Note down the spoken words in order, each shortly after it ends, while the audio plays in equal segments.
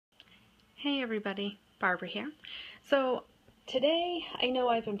Hey everybody, Barbara here. So today, I know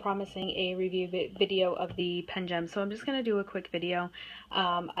I've been promising a review video of the PenGems, so I'm just going to do a quick video.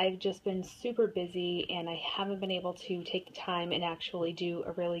 I've just been super busy and I haven't been able to take the time and actually do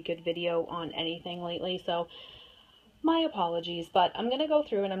a really good video on anything lately, so my apologies, but I'm going to go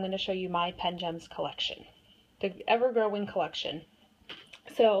through and I'm going to show you my PenGems collection, the ever-growing collection.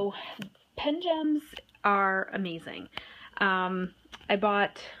 So PenGems are amazing. I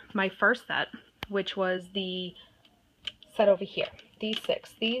bought my first set, which was the set over here, these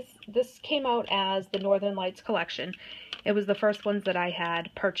six. This came out as the Northern Lights collection. It was the first ones that I had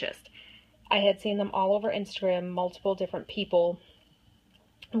purchased. I had seen them all over Instagram. Multiple different people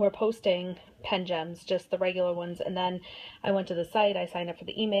were posting PenGems, just the regular ones, and then I went to the site, I signed up for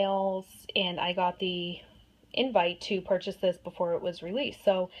the emails, and I got the invite to purchase this before it was released.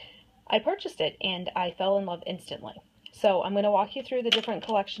 So I purchased it and I fell in love instantly. So I'm going to walk you through the different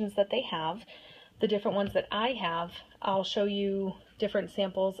collections that they have, the different ones that I have. I'll show you different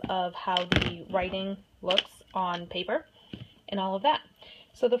samples of how the writing looks on paper and all of that.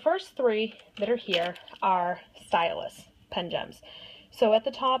 So the first three that are here are stylus PenGems. So at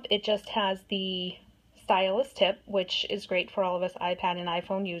the top it just has the stylus tip, which is great for all of us iPad and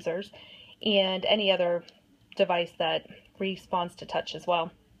iPhone users, and any other device that responds to touch as well.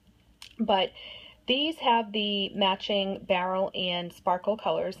 But these have the matching barrel and sparkle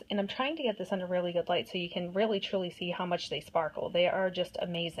colors, and I'm trying to get this under really good light so you can really truly see how much they sparkle. They are just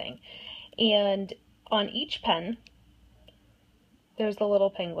amazing. And on each pen, there's the little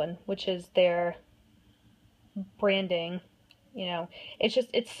penguin, which is their branding. You know,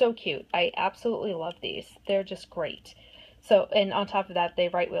 it's so cute. I absolutely love these. They're just great. So, and on top of that, they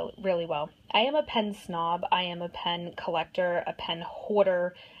write really well. I am a pen snob. I am a pen collector, a pen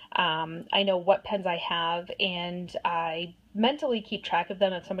hoarder. I know what pens I have, and I mentally keep track of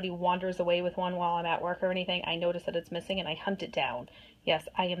them. If somebody wanders away with one while I'm at work or anything, I notice that it's missing and I hunt it down. Yes,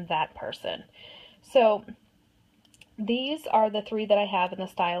 I am that person. So these are the three that I have in the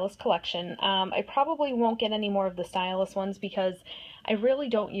stylus collection. I probably won't get any more of the stylus ones because I really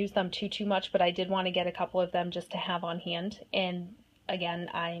don't use them too much, but I did want to get a couple of them just to have on hand. And again,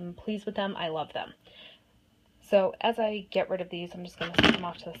 I'm pleased with them. I love them. So as I get rid of these, I'm just going to set them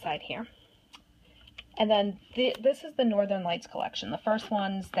off to the side here. And then this is the Northern Lights collection, the first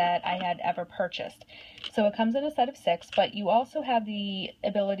ones that I had ever purchased. So it comes in a set of 6, but you also have the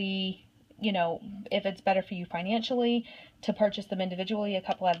ability, you know, if it's better for you financially, to purchase them individually, a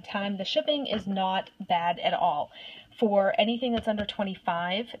couple at a time. The shipping is not bad at all. For anything that's under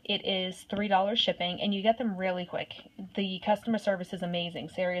 $25, it is $3 shipping, and you get them really quick. The customer service is amazing.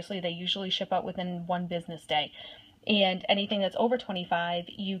 Seriously, they usually ship out within 1 business day. And anything that's over $25,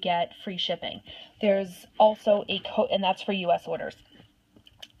 you get free shipping. There's also a code, and that's for U.S. orders.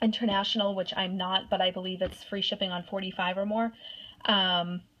 International, which I'm not, but I believe it's free shipping on 45 or more.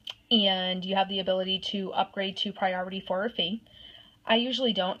 And you have the ability to upgrade to priority for a fee. I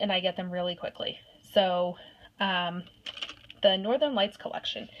usually don't, and I get them really quickly. So the Northern Lights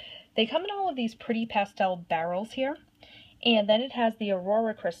collection, they come in all of these pretty pastel barrels here, and then it has the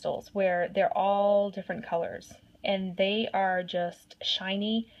Aurora crystals where they're all different colors, and they are just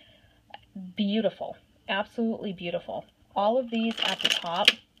shiny, beautiful, absolutely beautiful. All of these at the top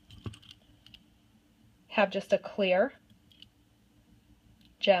have just a clear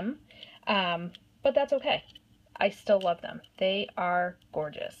gem, but that's okay. I still love them. They are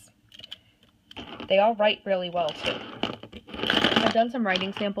gorgeous. They all write really well too. I've done some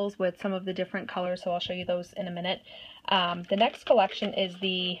writing samples with some of the different colors, so I'll show you those in a minute. The next collection is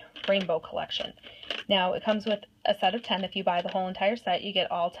the Rainbow collection. Now it comes with a set of 10. If you buy the whole entire set, you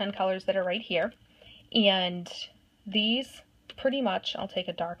get all 10 colors that are right here. And these pretty much, I'll take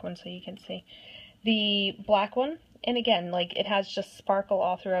a dark one so you can see. The black one, and again, like, it has just sparkle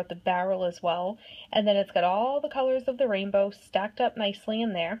all throughout the barrel as well. And then it's got all the colors of the rainbow stacked up nicely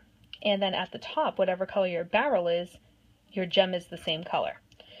in there. And then at the top, whatever color your barrel is, your gem is the same color.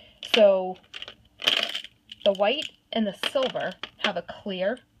 So the white and the silver have a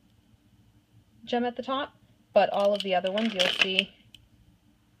clear gem at the top, but all of the other ones you'll see.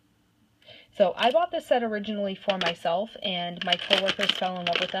 So I bought this set originally for myself, and my coworkers fell in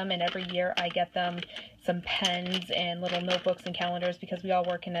love with them, and every year I get them some pens and little notebooks and calendars because we all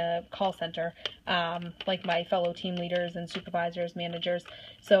work in a call center, like my fellow team leaders and supervisors, managers.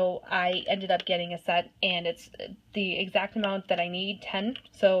 So I ended up getting a set, and it's the exact amount that I need, 10,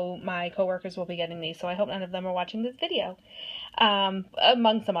 so my coworkers will be getting these. So I hope none of them are watching this video,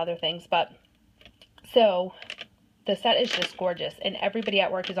 among some other things. But so the set is just gorgeous, and everybody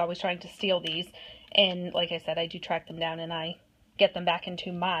at work is always trying to steal these, and like I said, I do track them down, and I get them back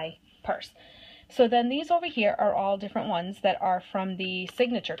into my purse. So then these over here are all different ones that are from the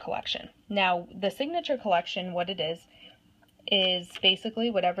Signature collection. Now, the Signature collection, what it is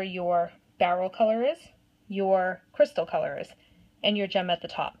basically whatever your barrel color is, your crystal color is, and your gem at the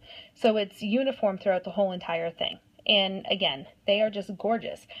top. So it's uniform throughout the whole entire thing. And again, they are just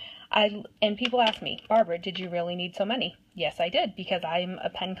gorgeous. And people ask me, Barbara, did you really need so many? Yes, I did, because I'm a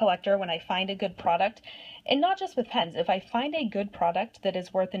pen collector. When I find a good product, and not just with pens, if I find a good product that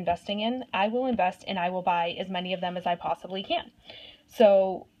is worth investing in, I will invest and I will buy as many of them as I possibly can.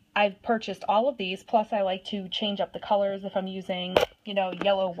 So I've purchased all of these, plus I like to change up the colors. If I'm using,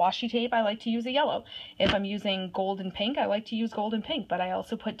 yellow washi tape, I like to use a yellow. If I'm using gold and pink, I like to use gold and pink, but I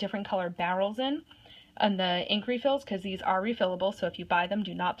also put different color barrels in on the ink refills, because these are refillable, so if you buy them,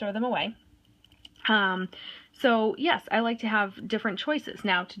 do not throw them away. So yes, I like to have different choices.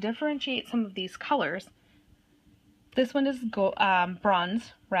 Now, to differentiate some of these colors, this one is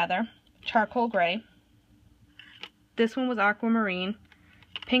bronze, charcoal gray. This one was aquamarine,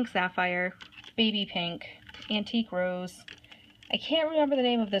 pink sapphire, baby pink, antique rose. I can't remember the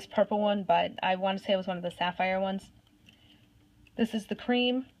name of this purple one, but I want to say it was one of the sapphire ones. This is the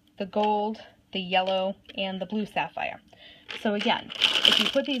cream, the gold, the yellow, and the blue sapphire. So again, if you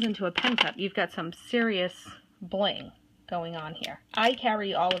put these into a pen cup, you've got some serious bling going on here. I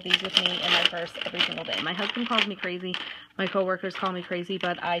carry all of these with me in my purse every single day. My husband calls me crazy, my coworkers call me crazy,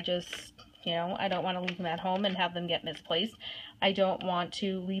 but I just, I don't want to leave them at home and have them get misplaced. I don't want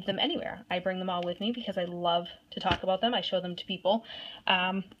to leave them anywhere. I bring them all with me because I love to talk about them. I show them to people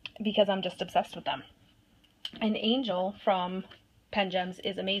because I'm just obsessed with them. And Angel from PenGems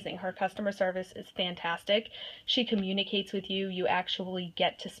is amazing. Her customer service is fantastic. She communicates with you. You actually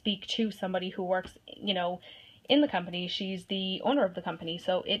get to speak to somebody who works, in the company. She's the owner of the company,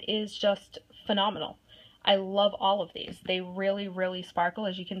 so it is just phenomenal. I love all of these. They really, really sparkle,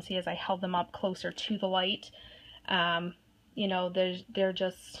 as you can see as I held them up closer to the light. They're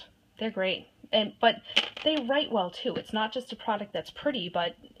great. But they write well too. It's not just a product that's pretty,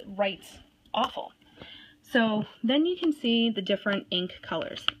 but writes awful. So then you can see the different ink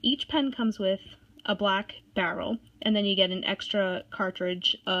colors. Each pen comes with a black barrel, and then you get an extra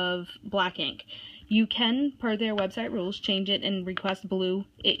cartridge of black ink. You can, per their website rules, change it and request blue.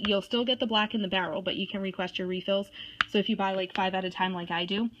 You'll still get the black in the barrel, but you can request your refills. So if you buy like 5 at a time like I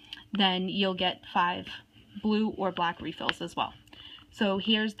do, then you'll get 5 blue or black refills as well. So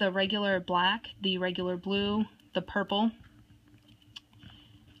here's the regular black, the regular blue, the purple,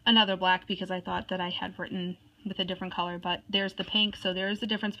 another black because I thought that I had written with a different color, but there's the pink, so there is the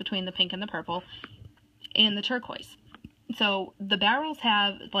difference between the pink and the purple, and the turquoise. So the barrels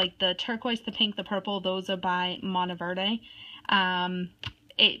have like the turquoise, the pink, the purple, those are by Monteverde.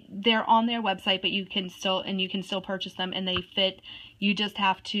 They're on their website, but you can still purchase them, and they fit. You just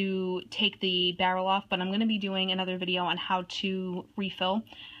have to take the barrel off, but I'm going to be doing another video on how to refill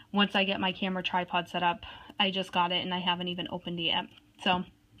once I get my camera tripod set up. I just got it and I haven't even opened it yet. So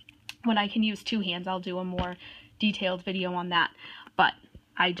when I can use 2 hands, I'll do a more detailed video on that. But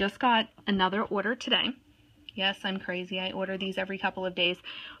I just got another order today. Yes, I'm crazy. I order these every couple of days,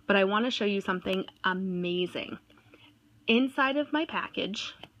 but I want to show you something amazing. Inside of my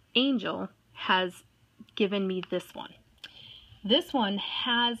package, Angel has given me this one. This one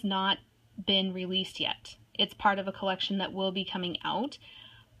has not been released yet. It's part of a collection that will be coming out,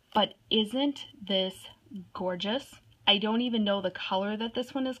 but isn't this gorgeous? I don't even know the color that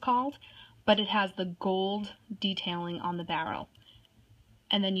this one is called, but it has the gold detailing on the barrel.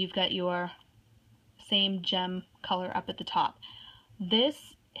 And then you've got your same gem color up at the top.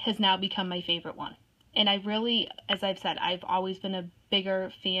 This has now become my favorite one. And I really, as I've said, I've always been a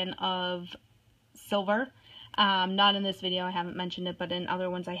bigger fan of silver. Not in this video, I haven't mentioned it, but in other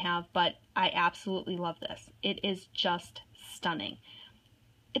ones I have. But I absolutely love this. It is just stunning.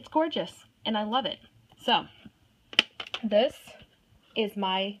 It's gorgeous, and I love it. So, this is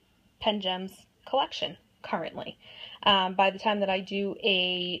my PenGems collection currently. By the time that I do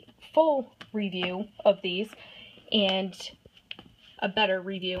a full review of these and a better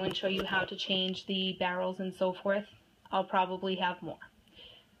review and show you how to change the barrels and so forth, I'll probably have more.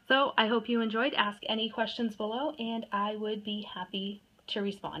 So I hope you enjoyed. Ask any questions below and I would be happy to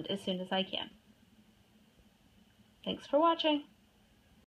respond as soon as I can. Thanks for watching.